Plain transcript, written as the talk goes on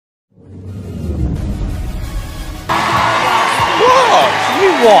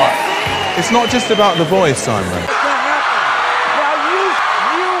What? It's not just about the voice, Simon.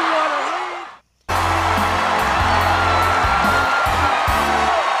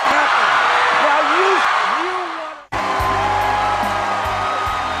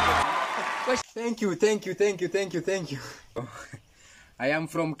 Thank you. I am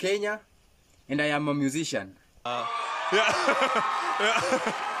from Kenya and I am a musician.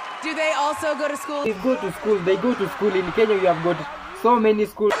 Do they also go to school? They go to school. They go to school. In Kenya you have got so many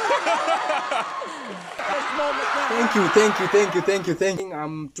schools. Thank you.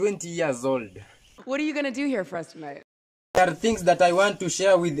 I'm 20 years old. What are you going to do here for us tonight? There are things that I want to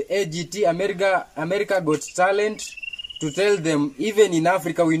share with AGT, America Got Talent, to tell them even in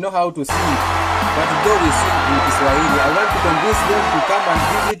Africa we know how to sing, but though we sing in Kiswahili, I want to convince them to come and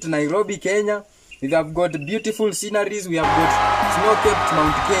visit Nairobi, Kenya. We have got beautiful sceneries, we have got snow-capped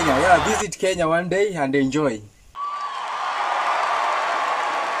Mount Kenya. Yeah, visit Kenya one day and enjoy.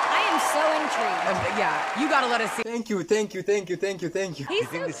 I am so intrigued. Yeah, you got to let us see. Thank you. He's You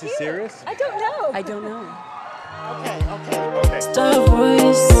think this is serious? I don't know. I don't know. Okay. Star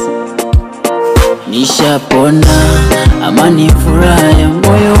Voice. Nishapona, amani furaha ya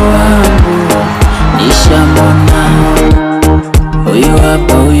moyo wangu. Nishamona, huyu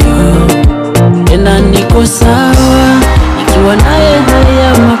hapa huyu, tena niko sawa. Nikiwa naye hali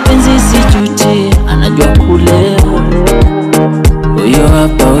ya mapenzi sijuti, anajua kulea. Huyu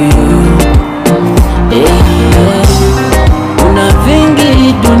hapa huyu, kuna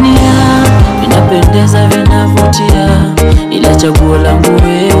vingi dunia vinapendeza vinavutia, ila chaguo langu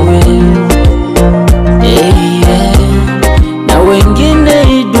wewe. Na wengine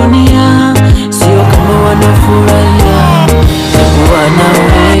hii dunia sio kama wanafurahia kuwa na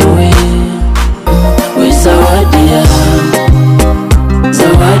wewe. We zawadia,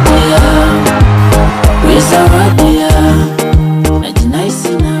 we zawadia, najinaisi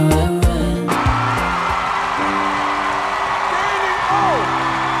na wewe.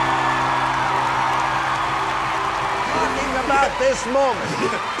 Talking about this moment.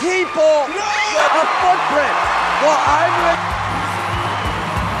 People, a footprint. Well, I'm with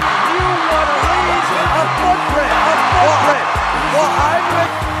you. Want to leave a footprint.